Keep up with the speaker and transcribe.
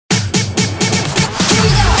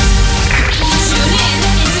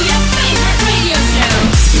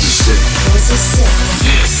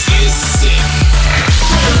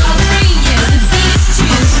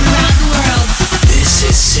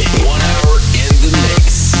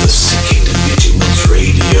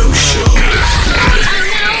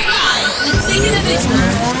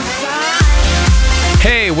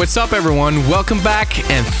what's up, everyone? Welcome back,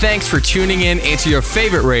 and thanks for tuning in into your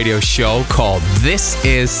favorite radio show called This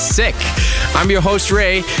Is Sick. I'm your host,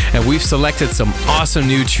 Ray, and we've selected some awesome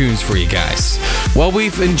new tunes for you guys. While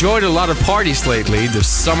we've enjoyed a lot of parties lately, the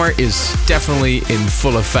summer is definitely in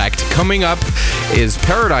full effect. Coming up is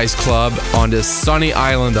Paradise Club on the sunny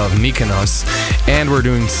island of Mykonos, and we're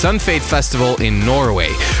doing Sunfade Festival in Norway,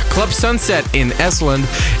 Club Sunset in Estland,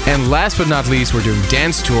 and last but not least, we're doing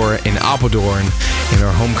Dance Tour in Apeldoorn in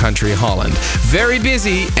our home country, Holland. Very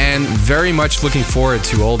busy and very much looking forward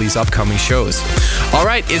to all these upcoming shows. All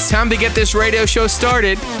right, it's time to get this radio show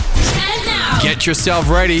started. And now, get yourself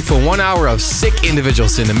ready for 1 hour of sick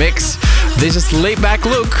individuals in the mix. This is Laid Back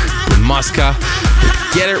Luke with Mosca.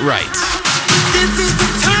 Get it right. This is the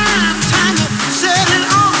time to set it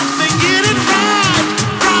off and get it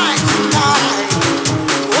right tonight.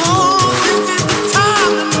 Oh, this is the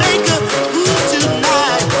time to make a move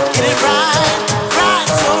tonight. Get it right,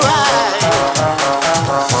 so right.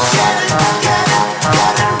 Get it right. Get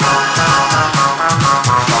it right.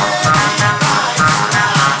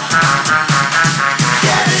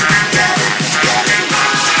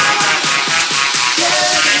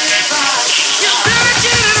 You better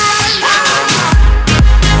get it right now.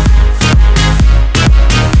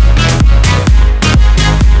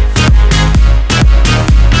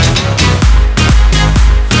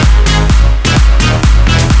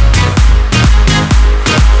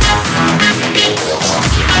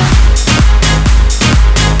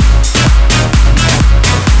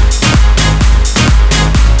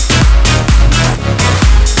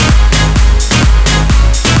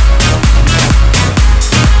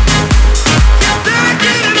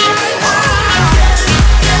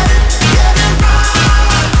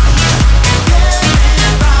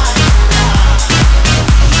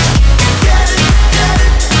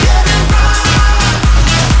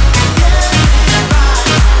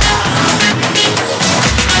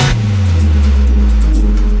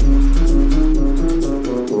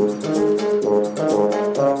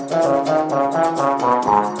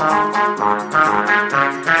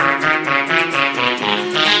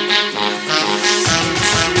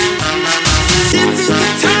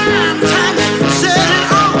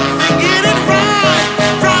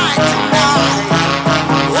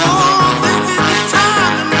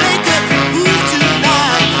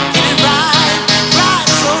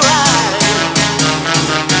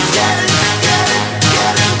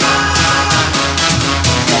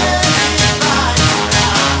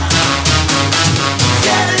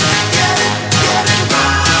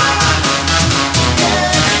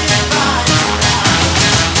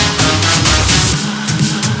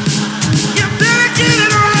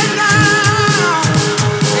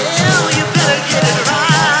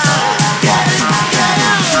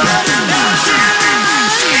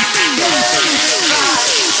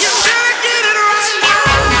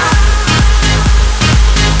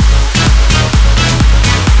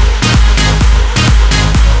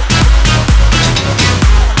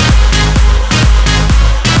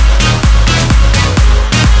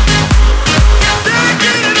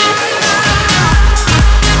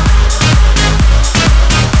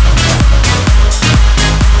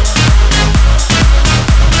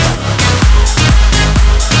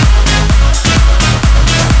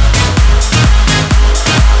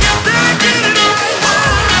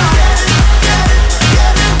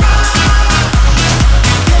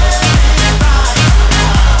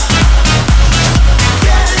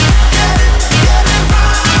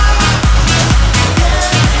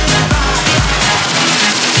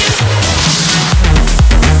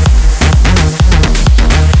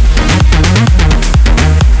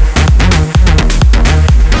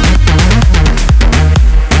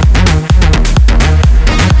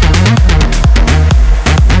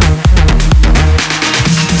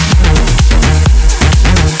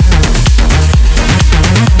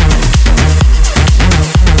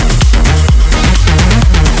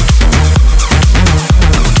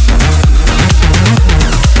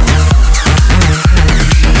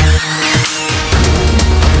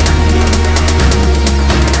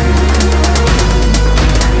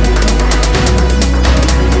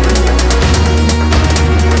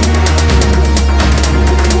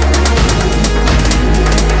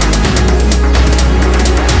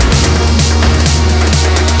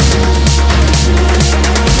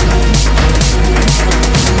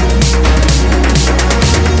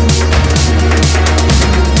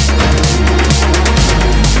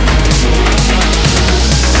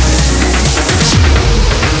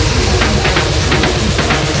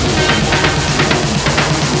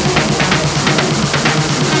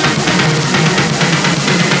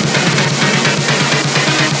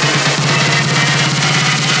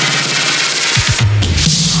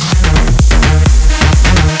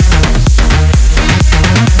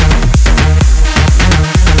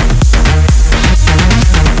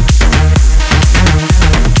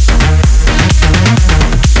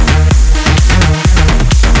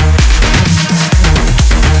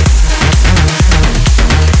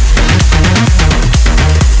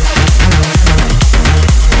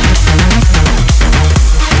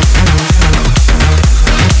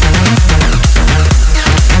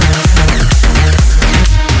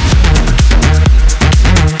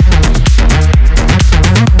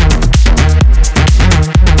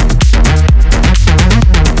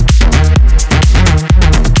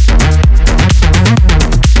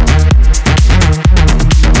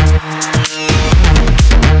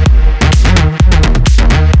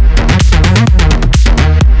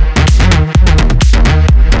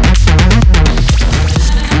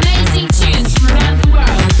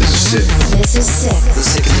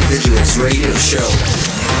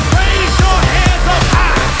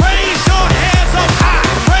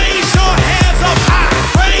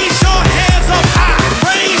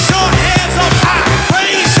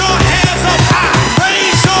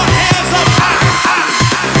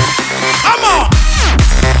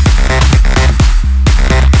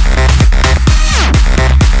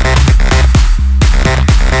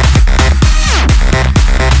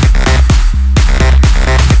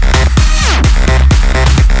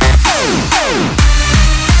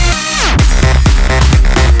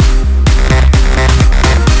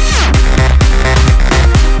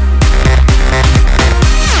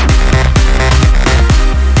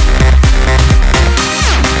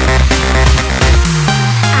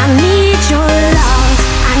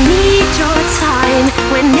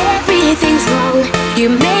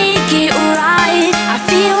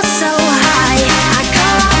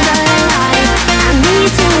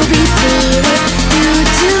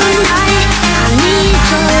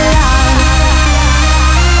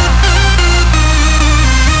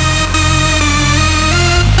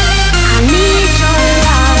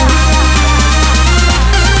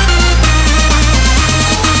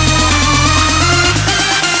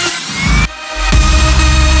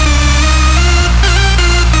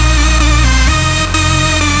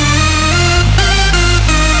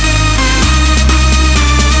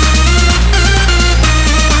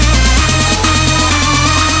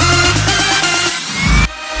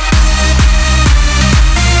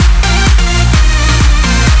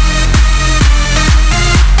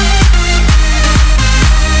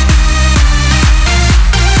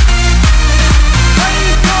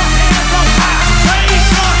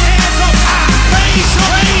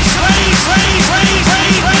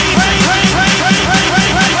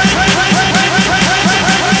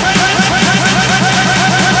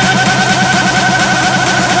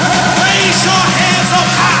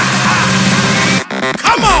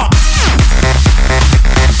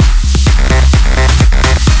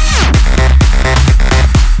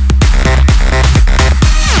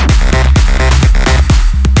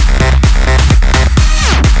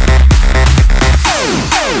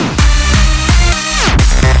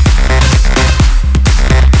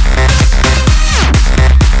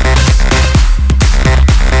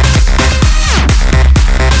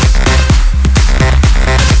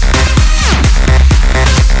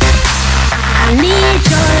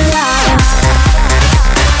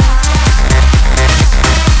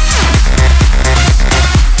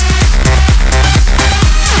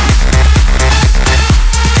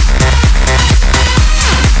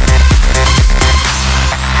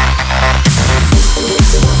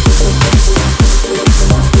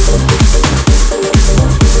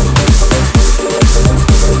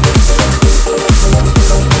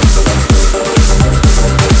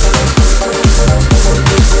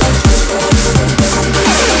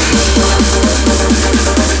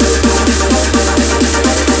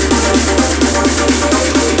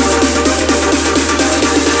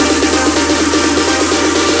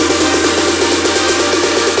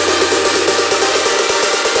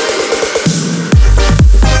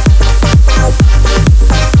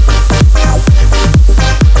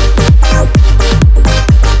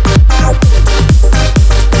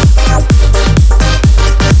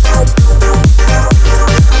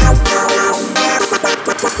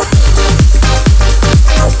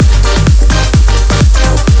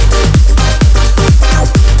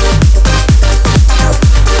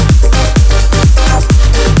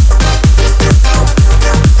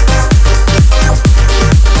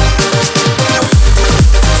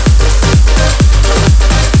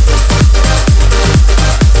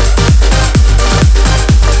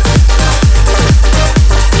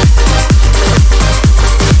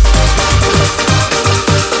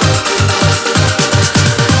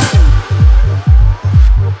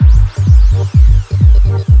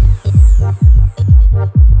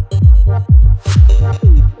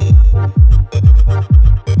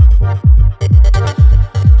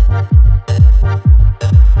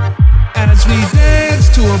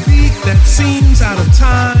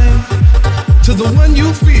 the one you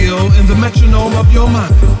feel in the metronome of your mind?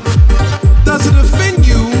 Does it offend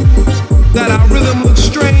you that our rhythm looks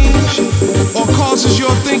strange or causes your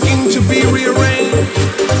thinking to be rearranged?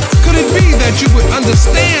 Could it be that you would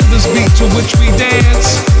understand this beat to which we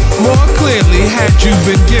dance more clearly had you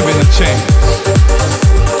been given a chance?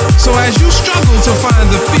 So as you struggle to find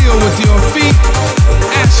the feel with your feet,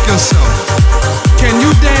 ask yourself, can you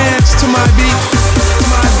dance to my beat?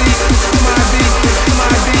 My beat, my beat, my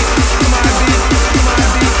beat, my beat, my beat, my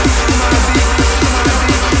beat, my beat, my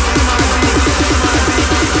beat.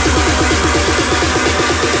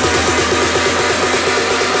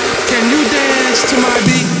 Can you dance to my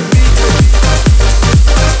beat?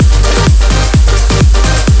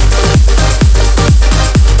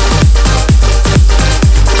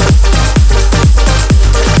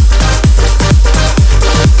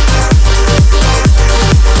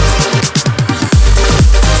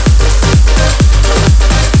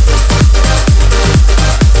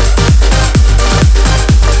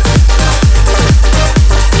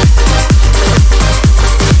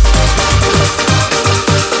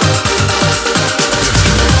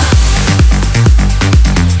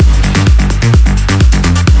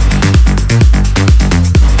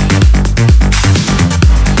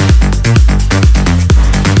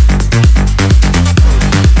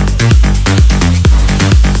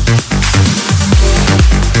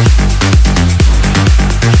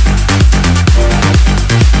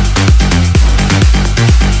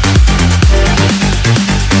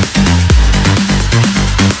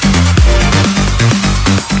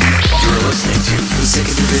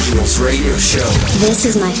 This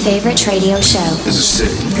is my favorite radio show. This is sick.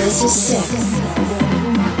 This is sick.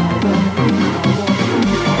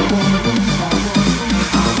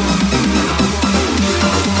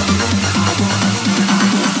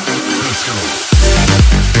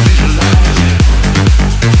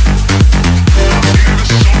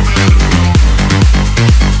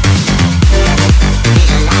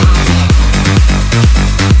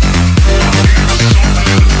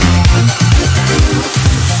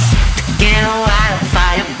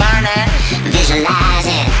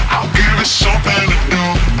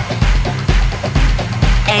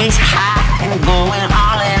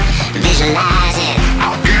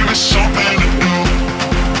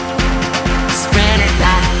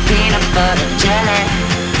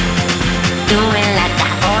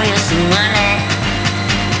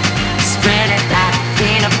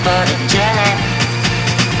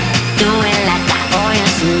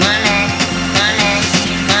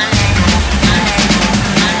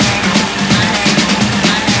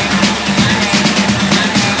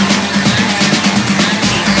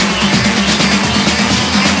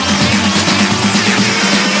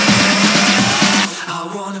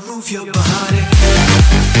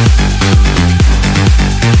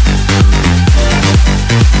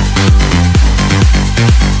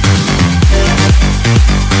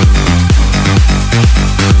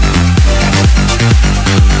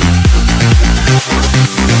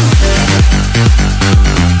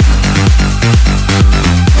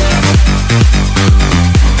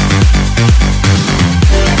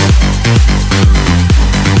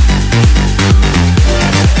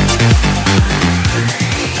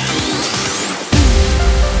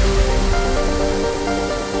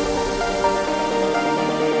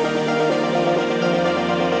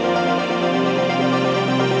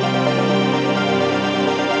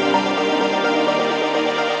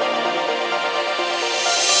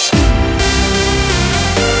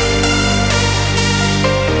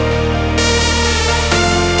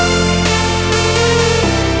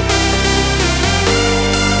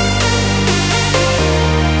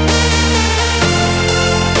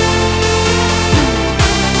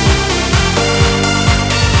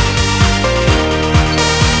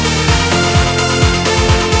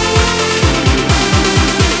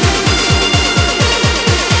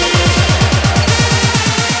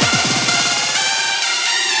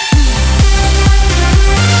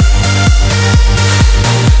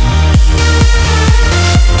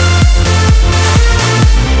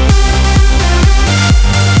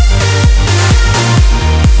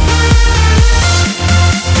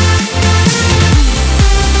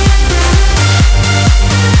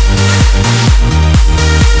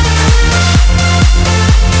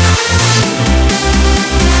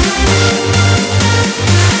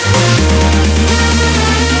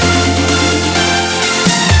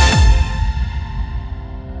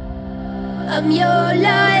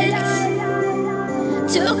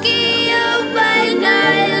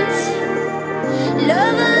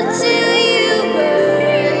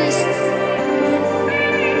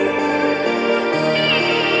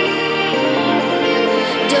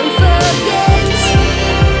 Don't forget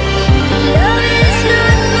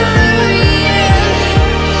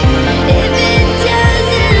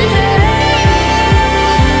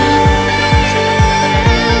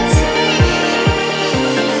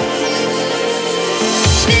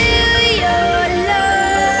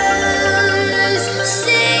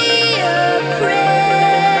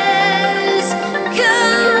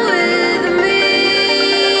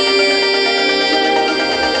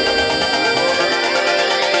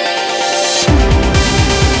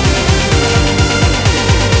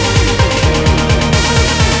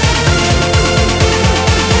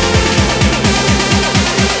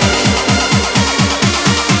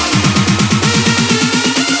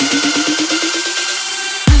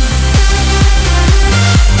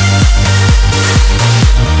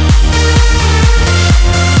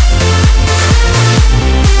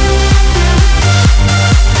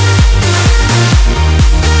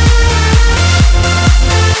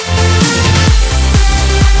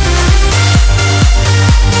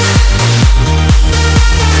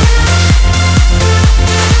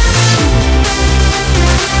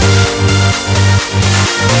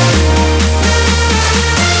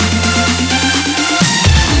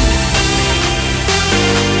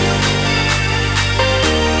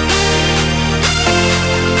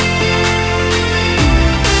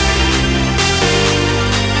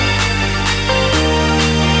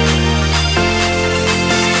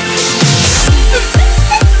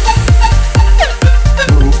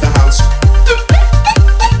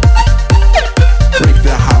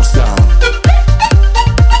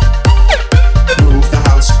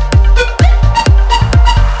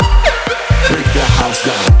house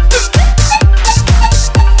down.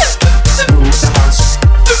 Move the house.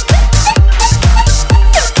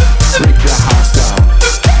 Break the house down.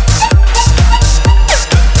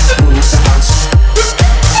 Move the house.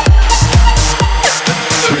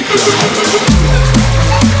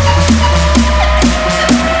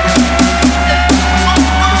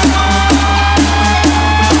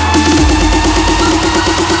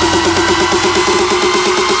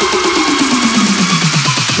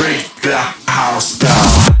 Break the house down.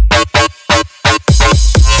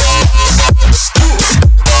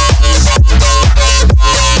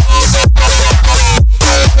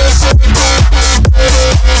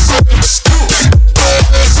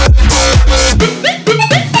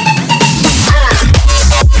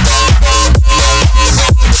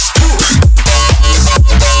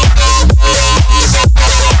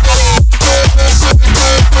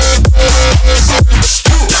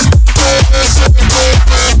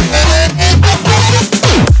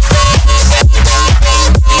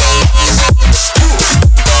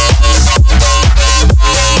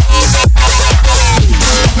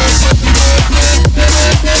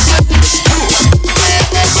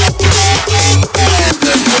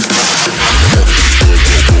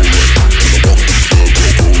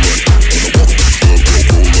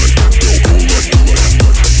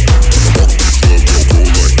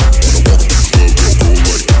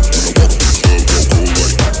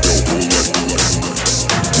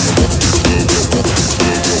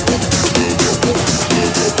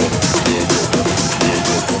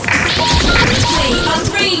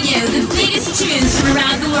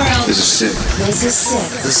 This is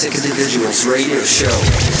Sick. The Sick Individuals Radio Show.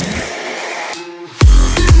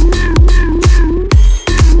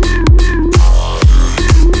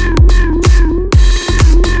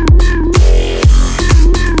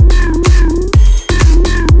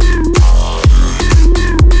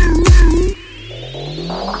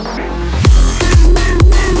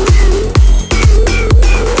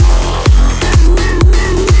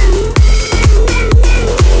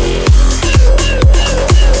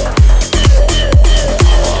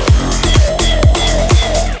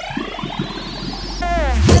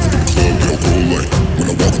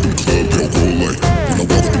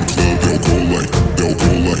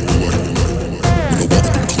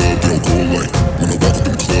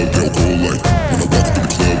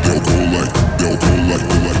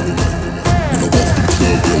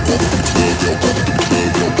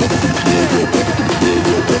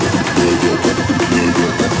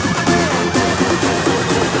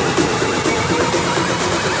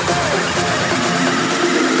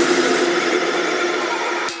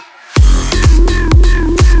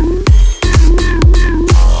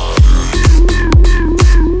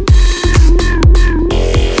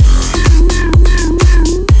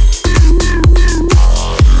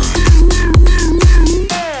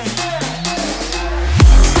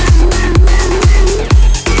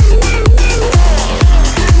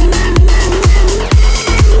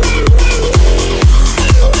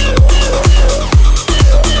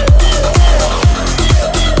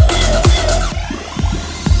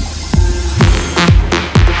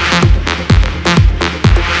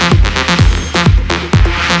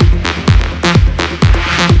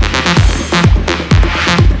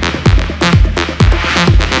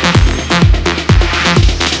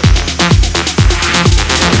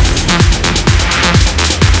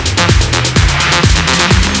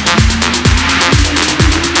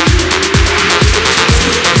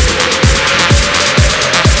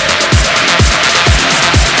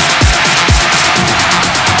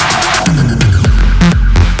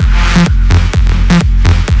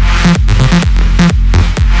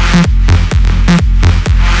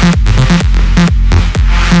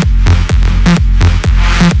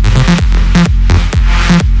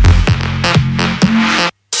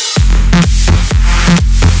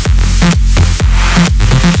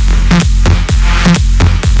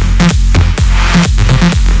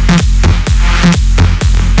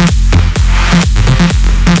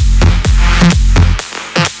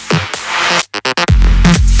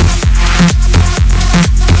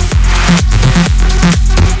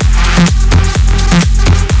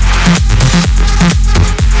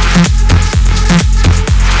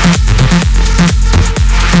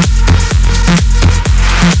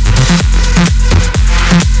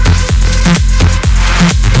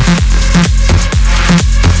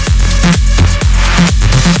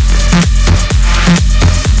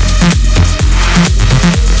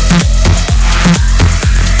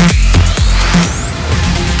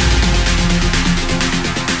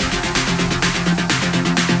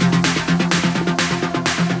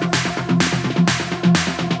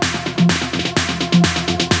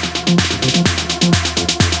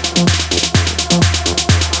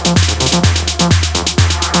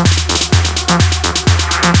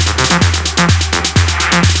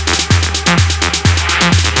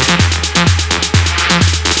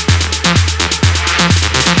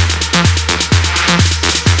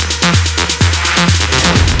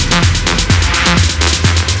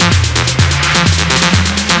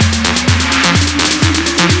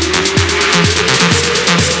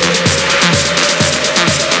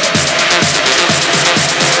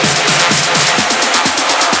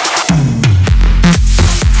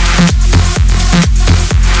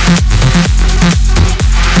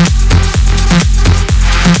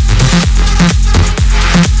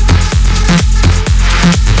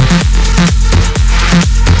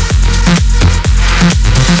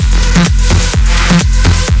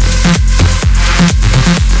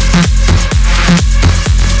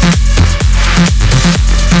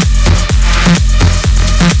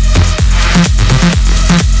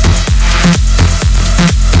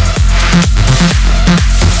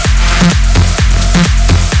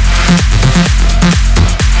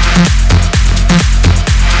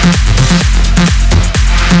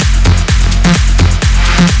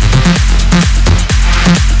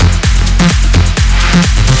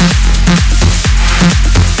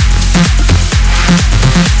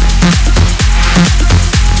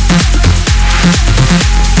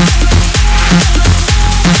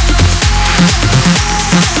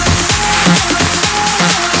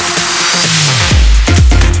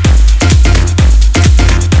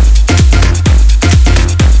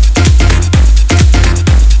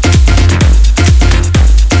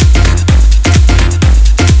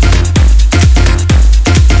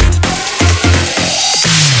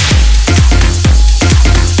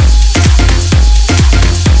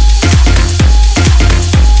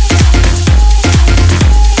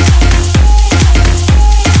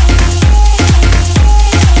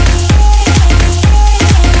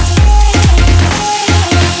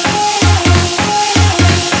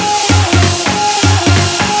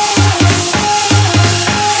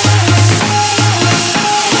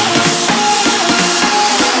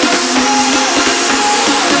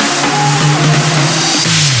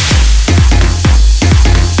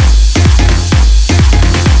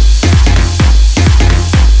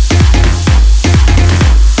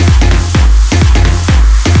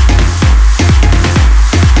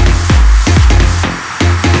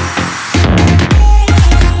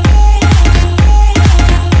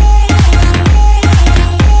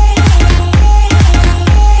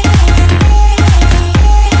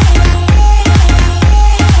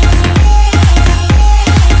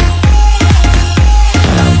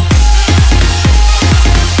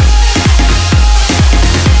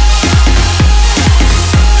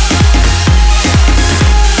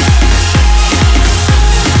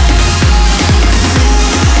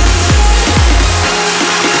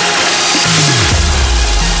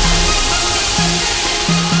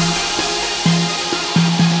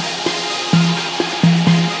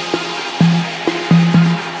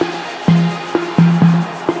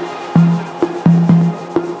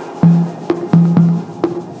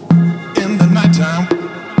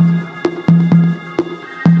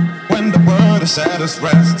 let us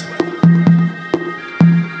rest.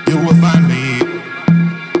 You will find me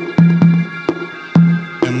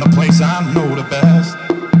in the place I know the best.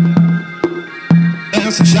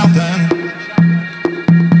 Dancing, shouting,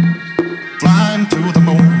 flying to the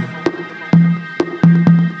moon.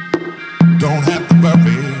 Don't have to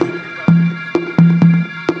worry,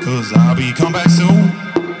 'cause I'll be come back soon.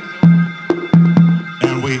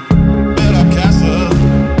 And we build up castles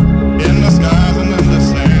in the skies and in the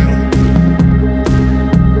sand.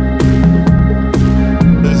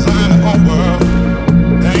 Design a whole world,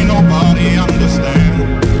 ain't nobody understand.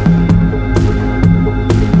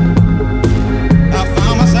 I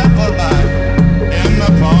found myself alive in the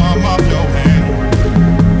palm of your hand.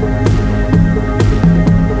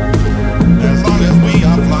 As long as we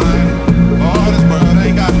are flying, oh, this world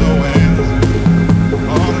ain't got no end.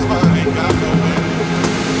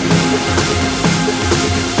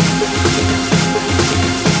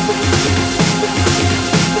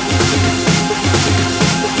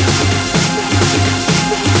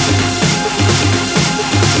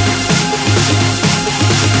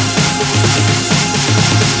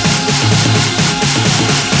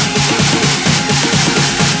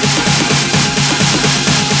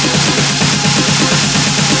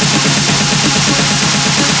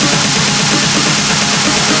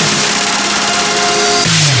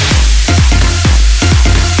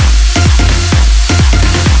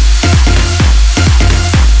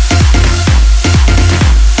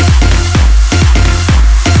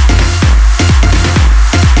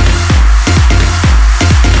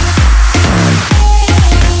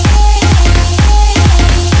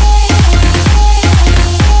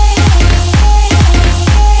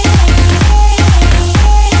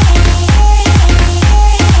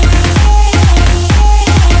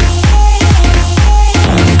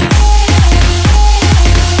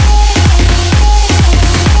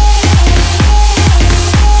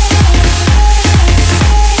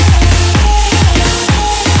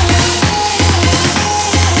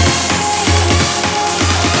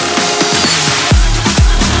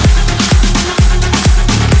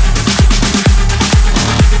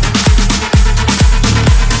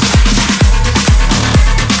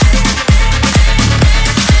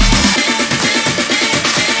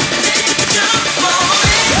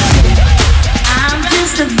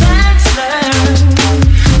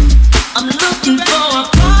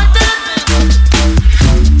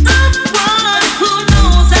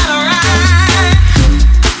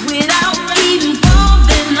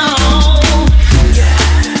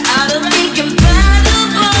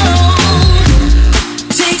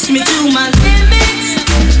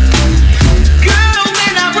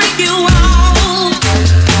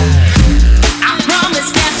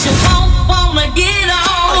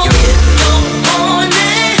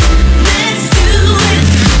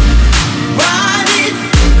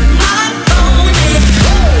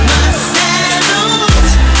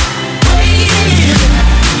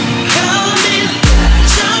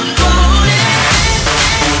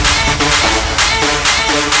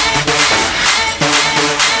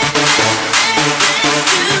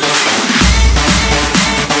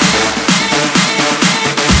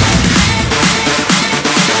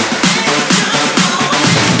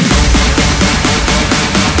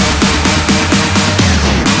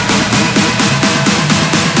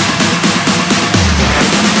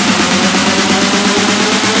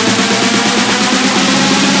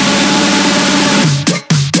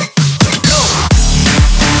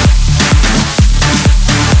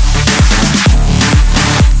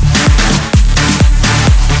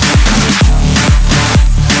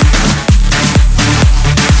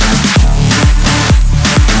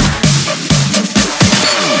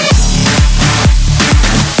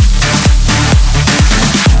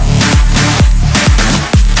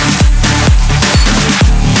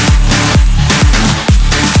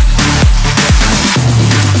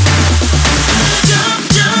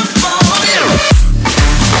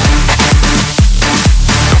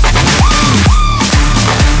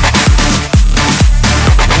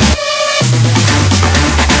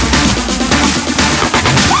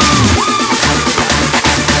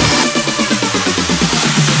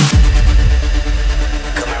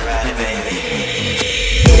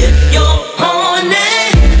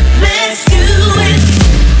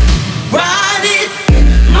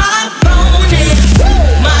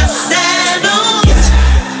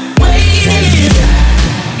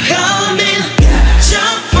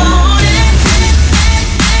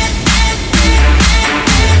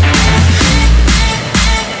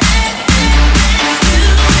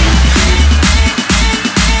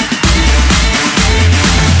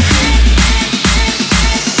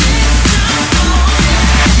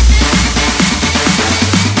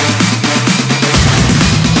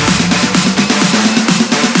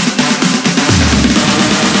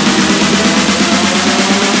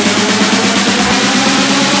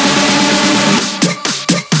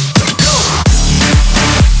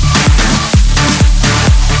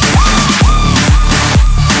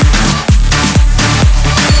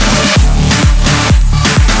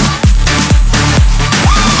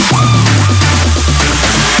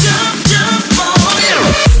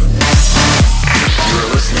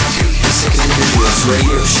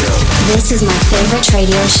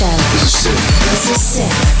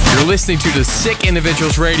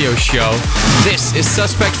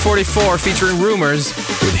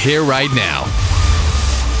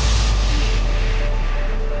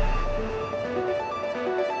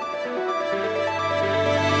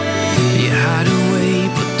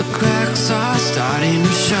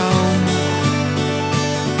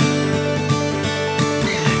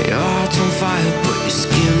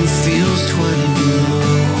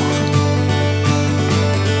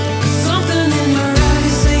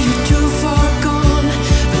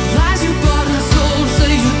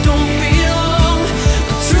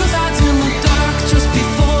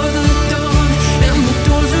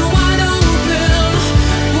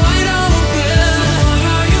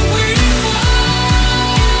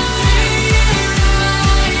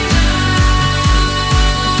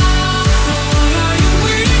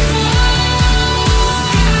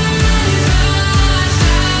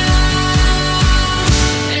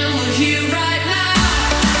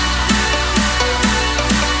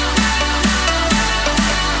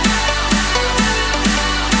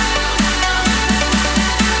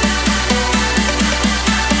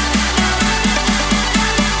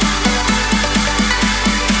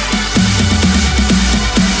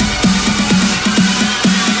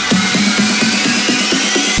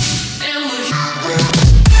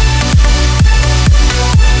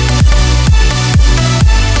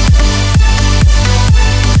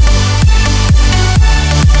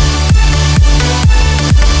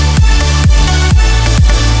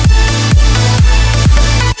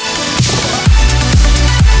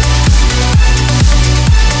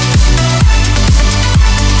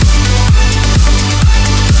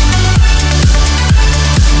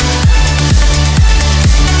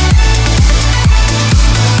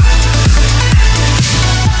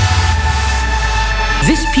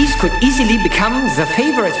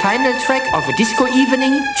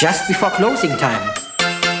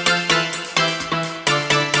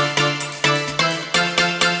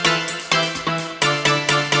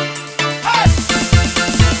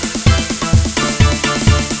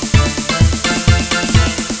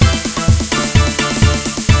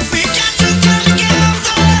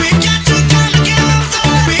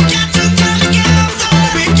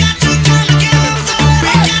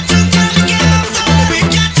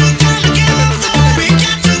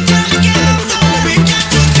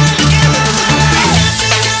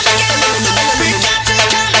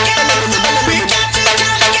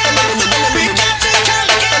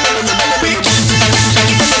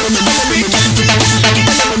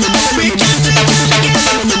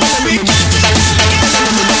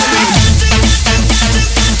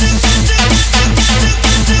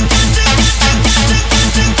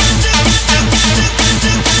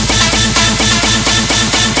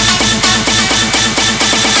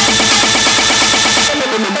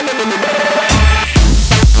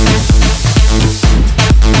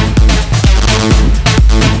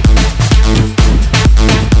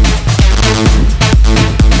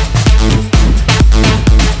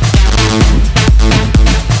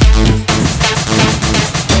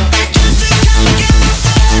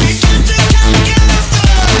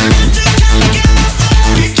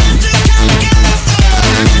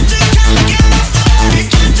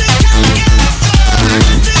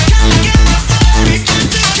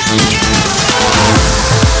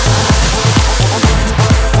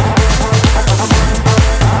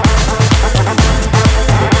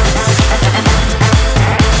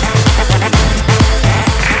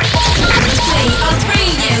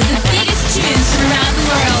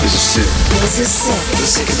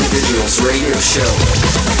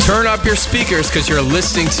 Turn up your speakers because you're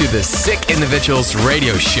listening to the Sick Individuals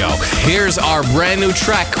Radio Show. Here's our brand new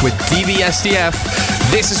track with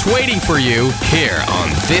DBSDF. This is waiting for you here on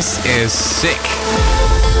This Is Sick.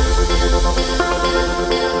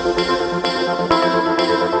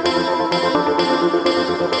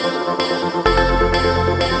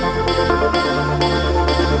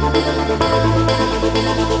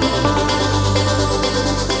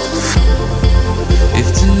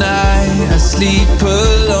 If tonight I sleep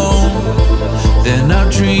alone, then I'll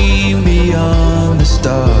dream beyond the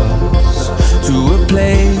stars to a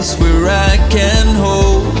place where I can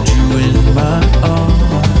hold you in my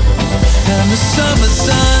arms. And the summer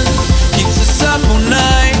sun keeps us up all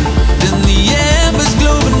night, then the embers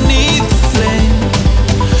glow beneath the flame.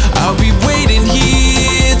 I'll be waiting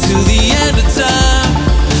here till the end of time,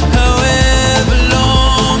 however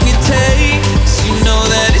long it takes. You know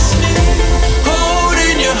that it's me,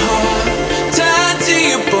 holding your heart, tied to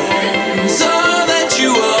your bones, all that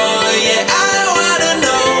you are. Yeah, I wanna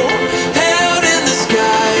know, held in the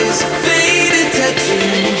skies, a faded tattoo,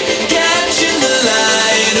 captured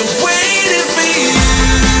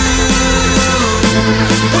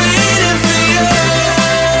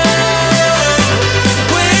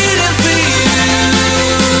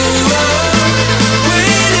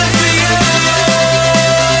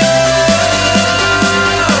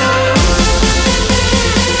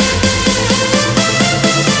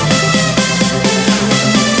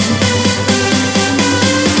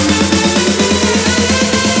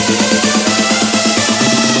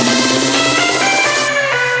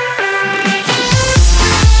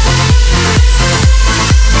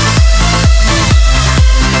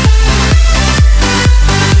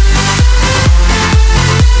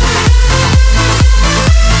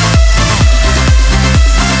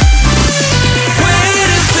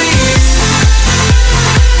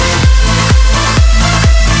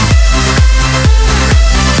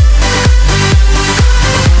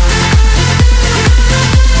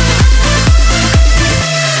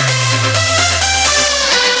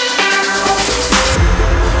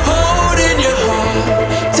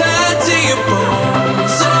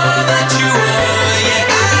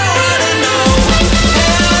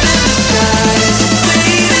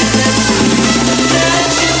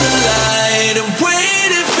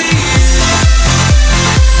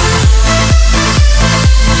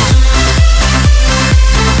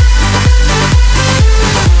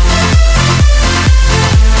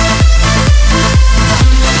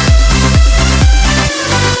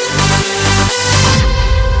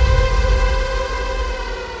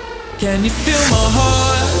Can you feel my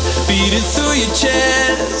heart beating through your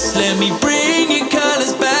chest? Let me bring your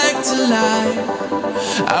colors back to life.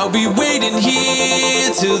 I'll be waiting here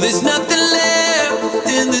till there's nothing left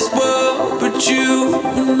in this world but you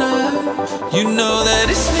and I. You know that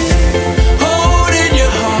it's me holding your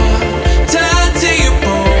heart tied to your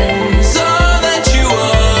bones, all that you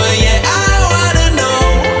are. Yeah, I wanna know,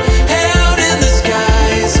 held in the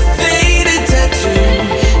skies, a faded tattoo,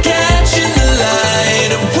 catching the light.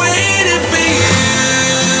 I'm waiting for you,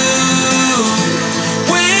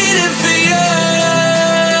 waiting for you,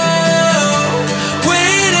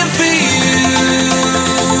 waiting for you,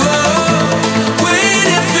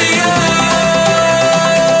 waiting for you.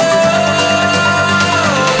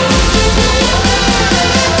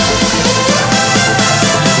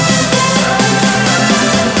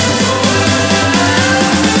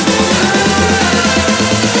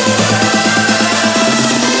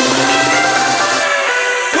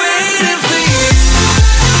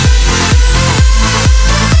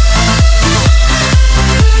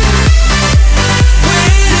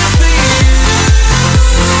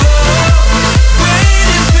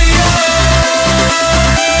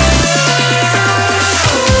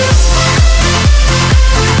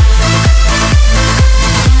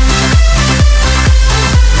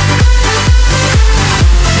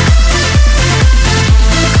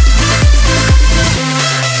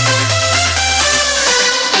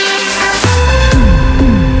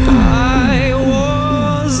 I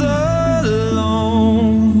was alone.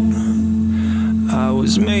 I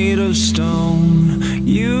was made of stone.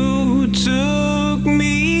 You took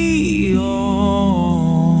me on.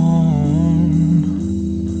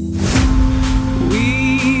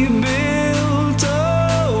 We built a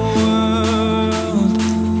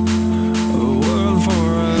world for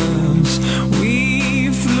us. We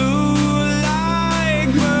flew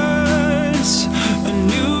like birds. A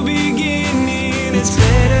new beginning. It's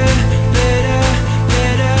better, better,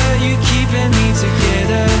 better. You keeping me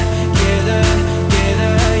together, together,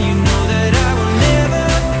 together. You know that I will never,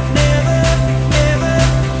 never, never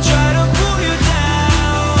try to pull you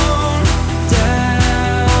down,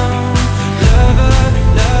 down. Lover,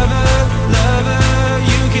 lover, lover.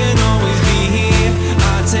 You can always be here.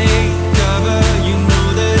 I take cover. You know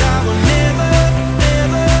that I will never,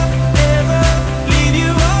 never, never leave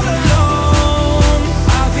you all alone.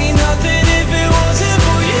 I'd be nothing if it wasn't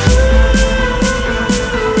for you.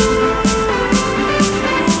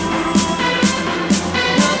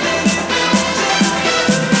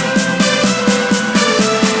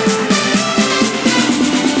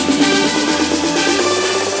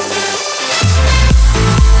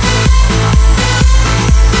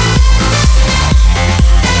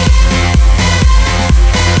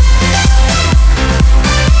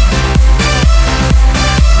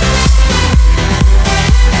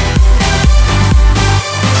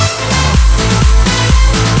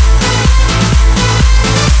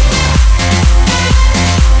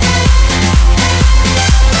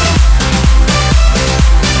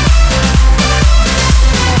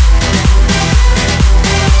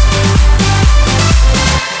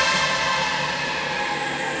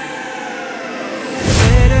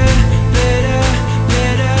 Better, better,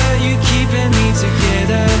 better. You keeping me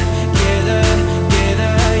together, together,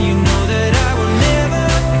 together. You know that I will never,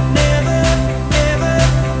 never, never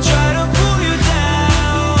try to pull you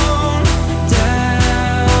down,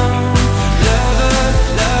 down. Lover,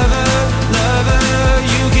 lover, lover.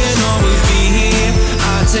 You can always be here.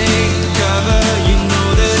 I take cover. You know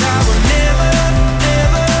that I will never,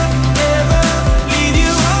 never, never leave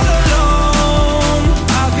you all alone.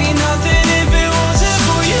 I'd be nothing if it wasn't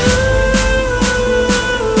for you.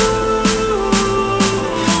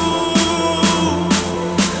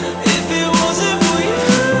 If it wasn't for you,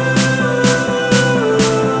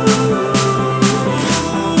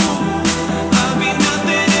 I'd be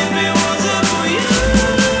nothing if it wasn't for you.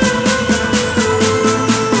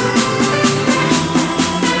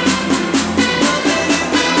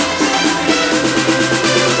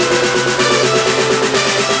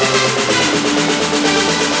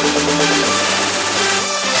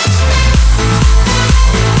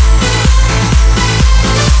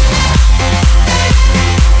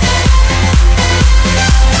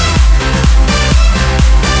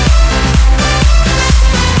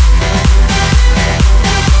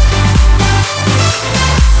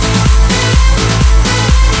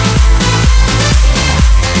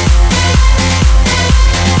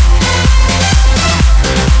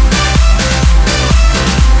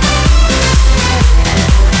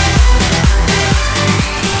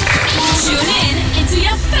 Tune in into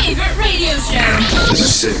your favorite radio show. This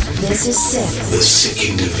is sick. This is Sick. The Sick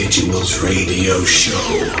Individual. Individuals Radio Show.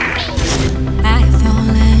 I have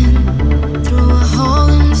fallen through a hole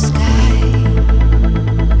in the sky.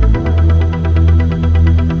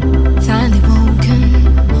 Finally woken,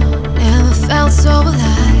 never felt so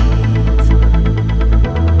alive.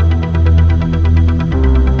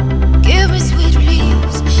 Give me sweet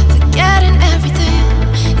reliefs, forgetting everything,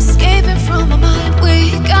 escaping from my mind. We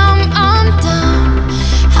come undone,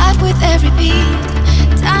 hide with every beat,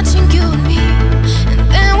 touching you and me, and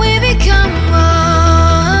then we become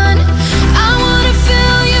one. I wanna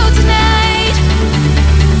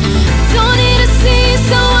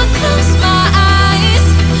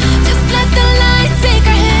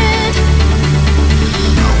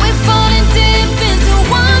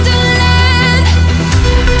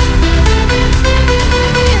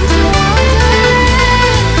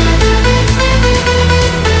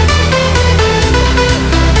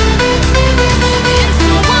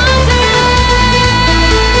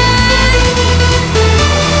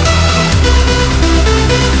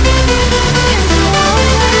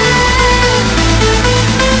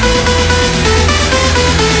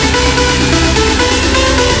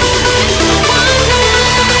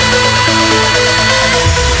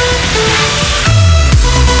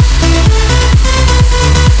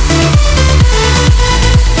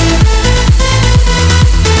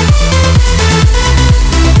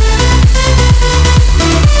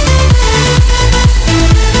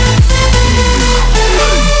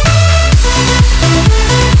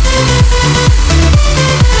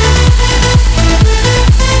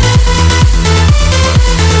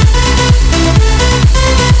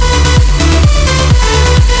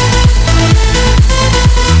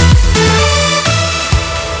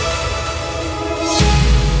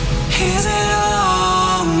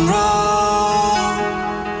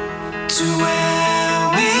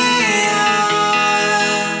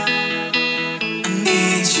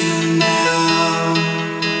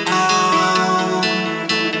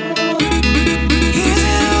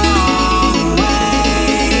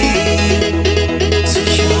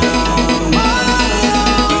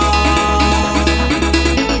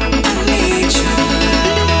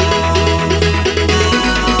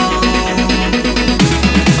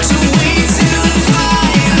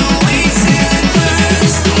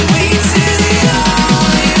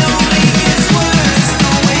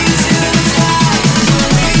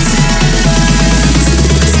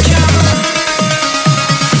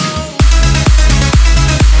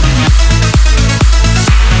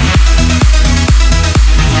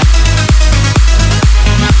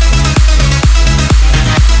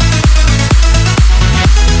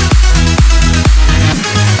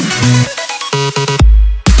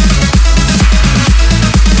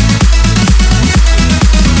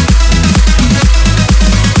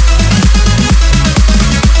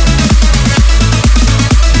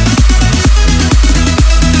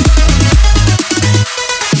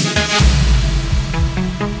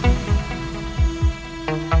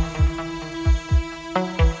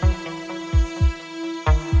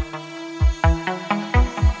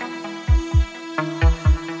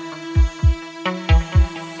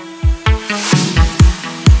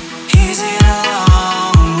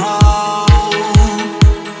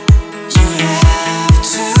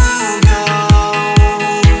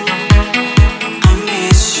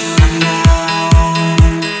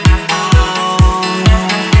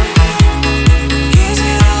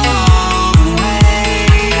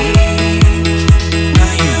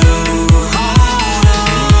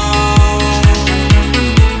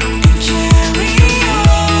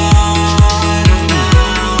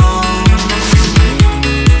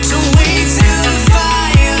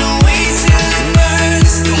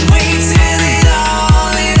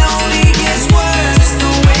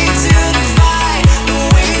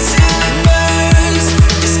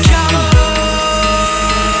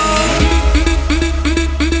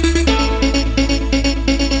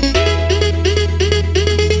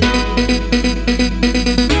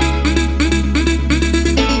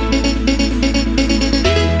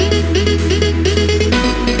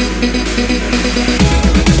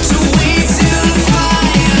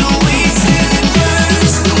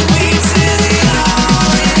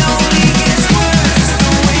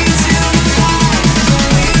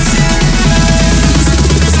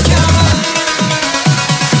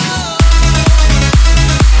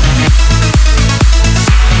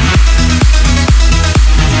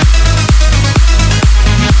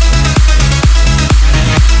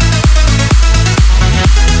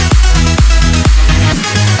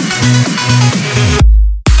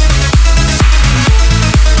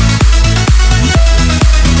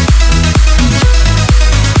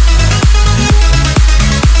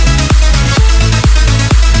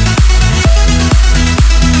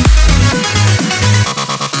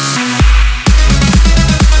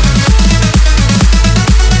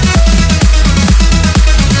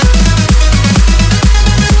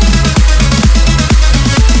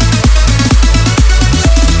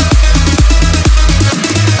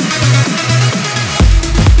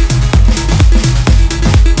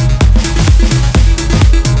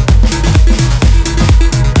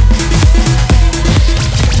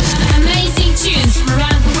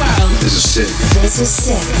Sick. This is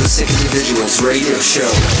Sick. The Sick Individuals Radio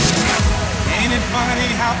Show. Ain't it funny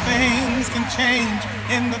how things can change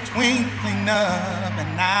in the twinkling of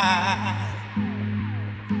an eye?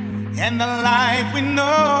 And the life we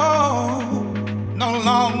know no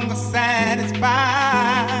longer satisfies.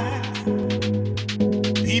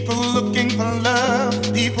 People looking for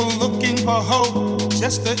love, people looking for hope,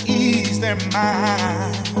 just to ease their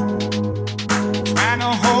mind. Trying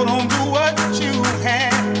to hold on to what you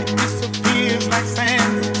had, it disappears like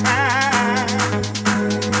sands in time.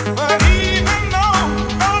 But even though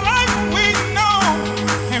the life we know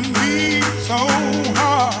can be so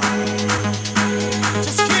hard,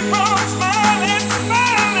 just keep on smiling,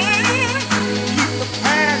 smiling, keep the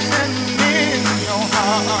passion in your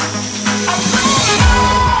heart. I don't know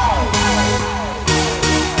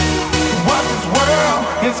what this world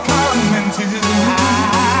is coming to.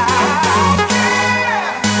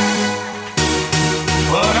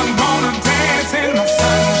 But I'm gonna dance in the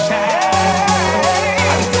sunshine.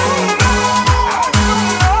 I don't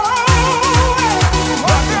know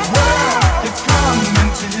what this world is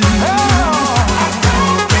coming to. I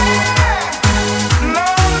don't care, no,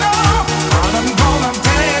 no. But I'm gonna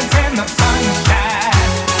dance in the sunshine,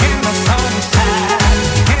 in the sunshine,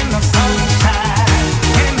 in the sunshine,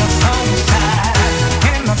 in the sunshine,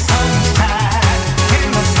 in the sunshine, in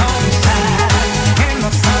the sunshine, in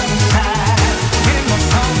the sunshine. In the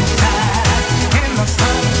sunshine, in the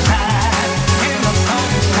sunshine, in the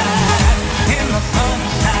sunshine, in the sunshine,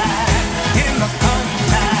 in the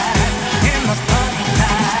sunshine,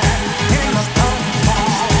 in the sunshine, in the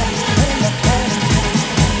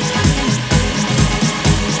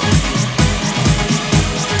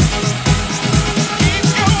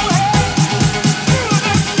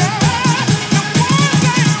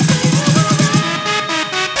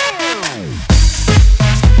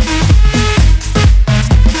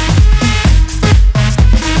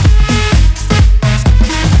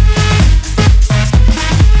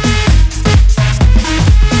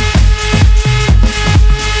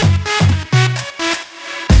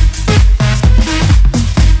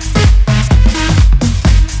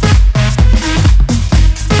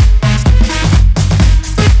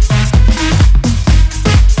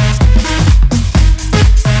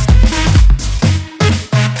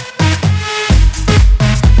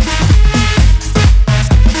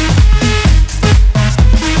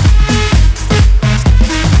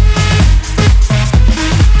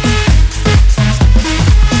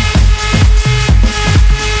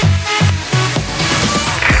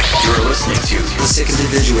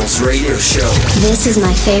Radio Show. This is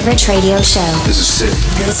my favorite radio show. This is Sick.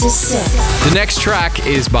 This is Sick. The next track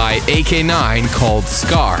is by AK9 called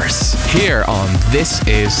Scars, here on This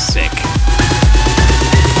Is Sick.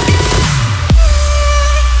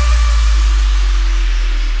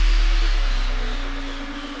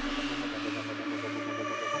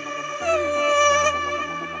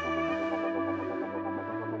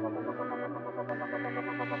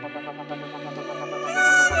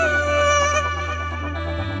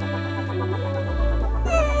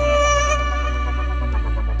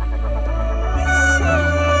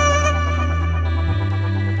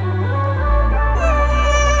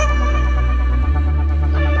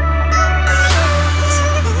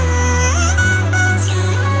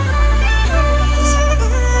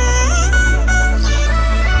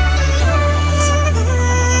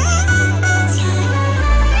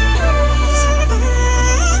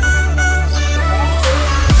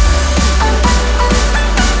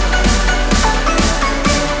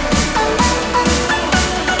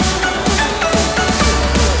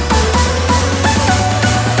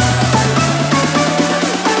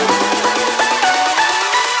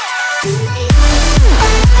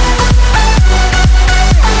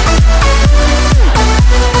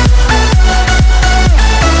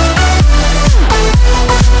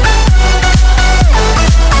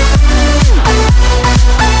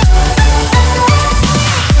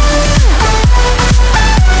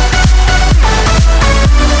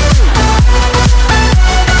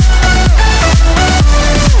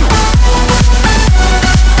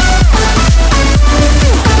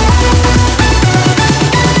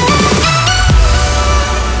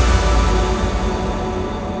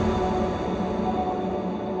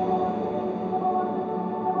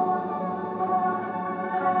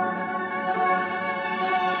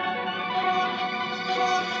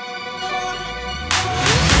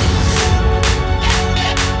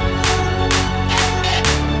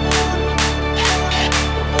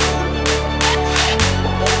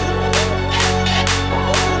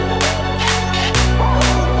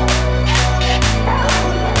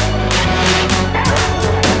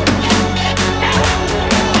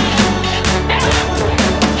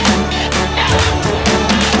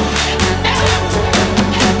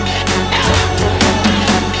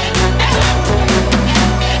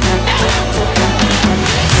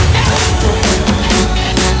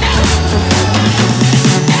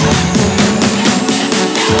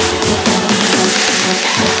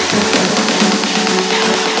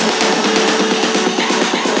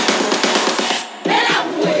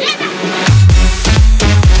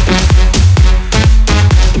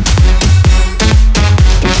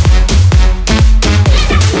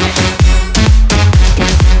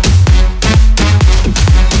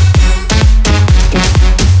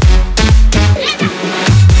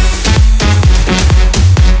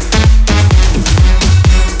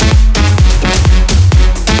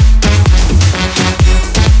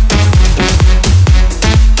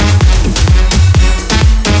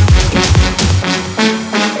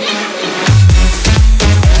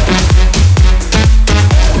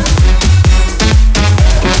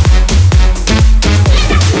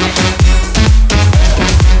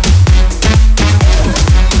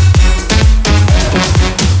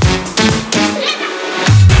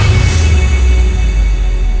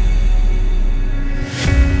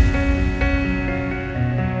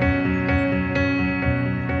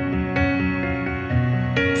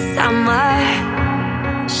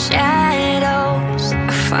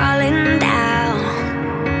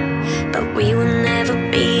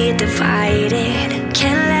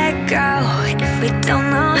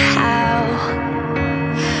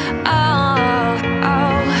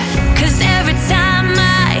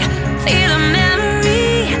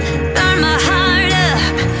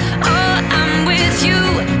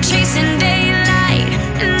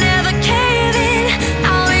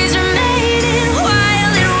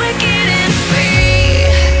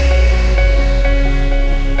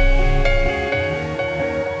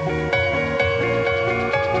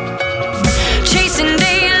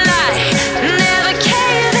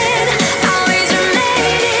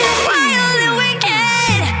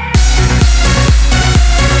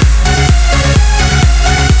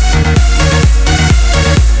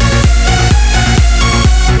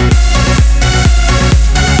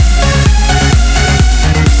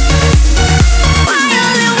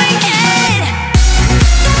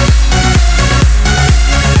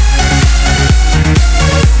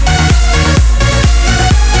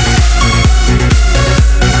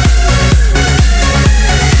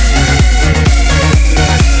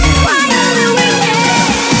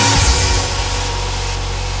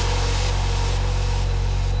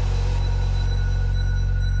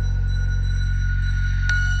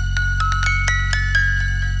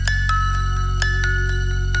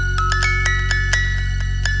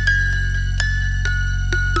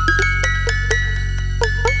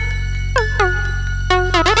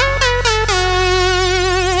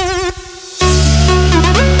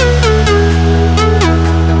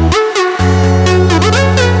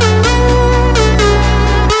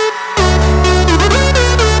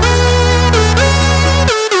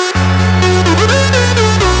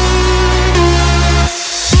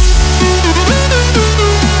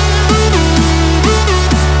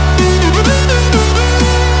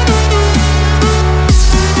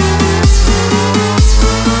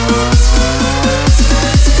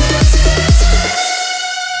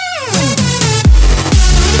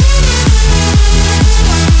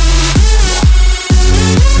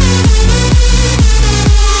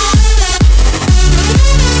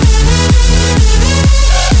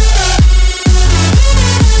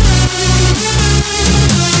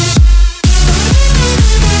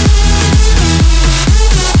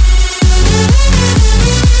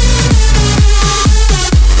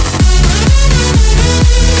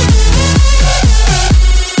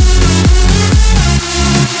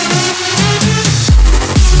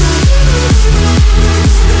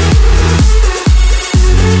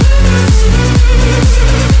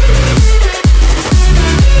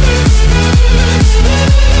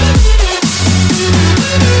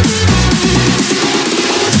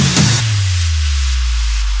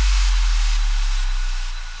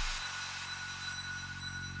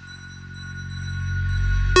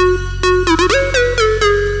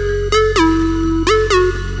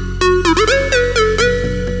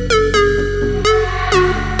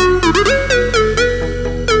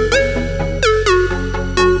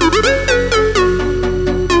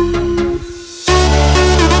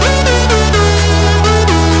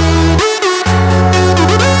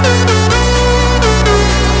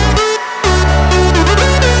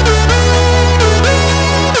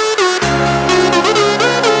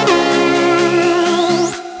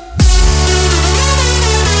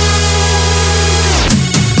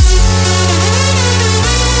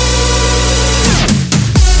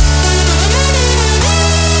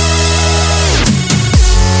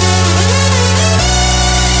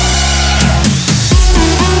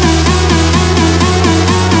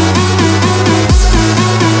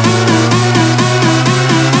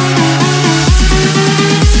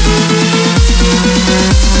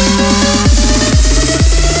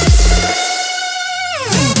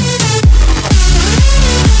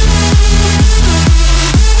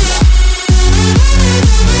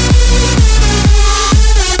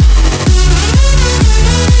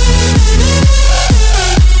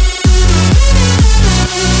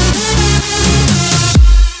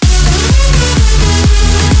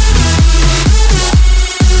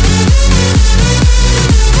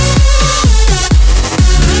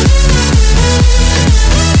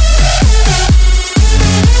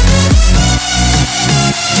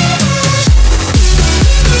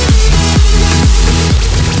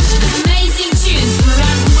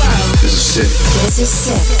 This is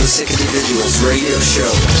Sick. The Sick Individuals Radio Show.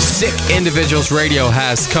 Sick Individuals Radio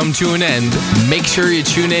has come to an end. Make sure you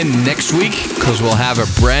tune in next week because we'll have a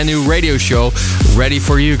brand new radio show ready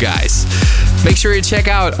for you guys. Make sure you check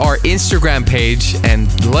out our Instagram page and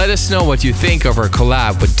let us know what you think of our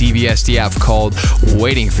collab with DBSDF called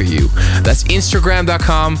Waiting For You. That's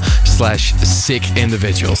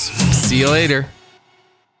Instagram.com/sickindividuals. See you later.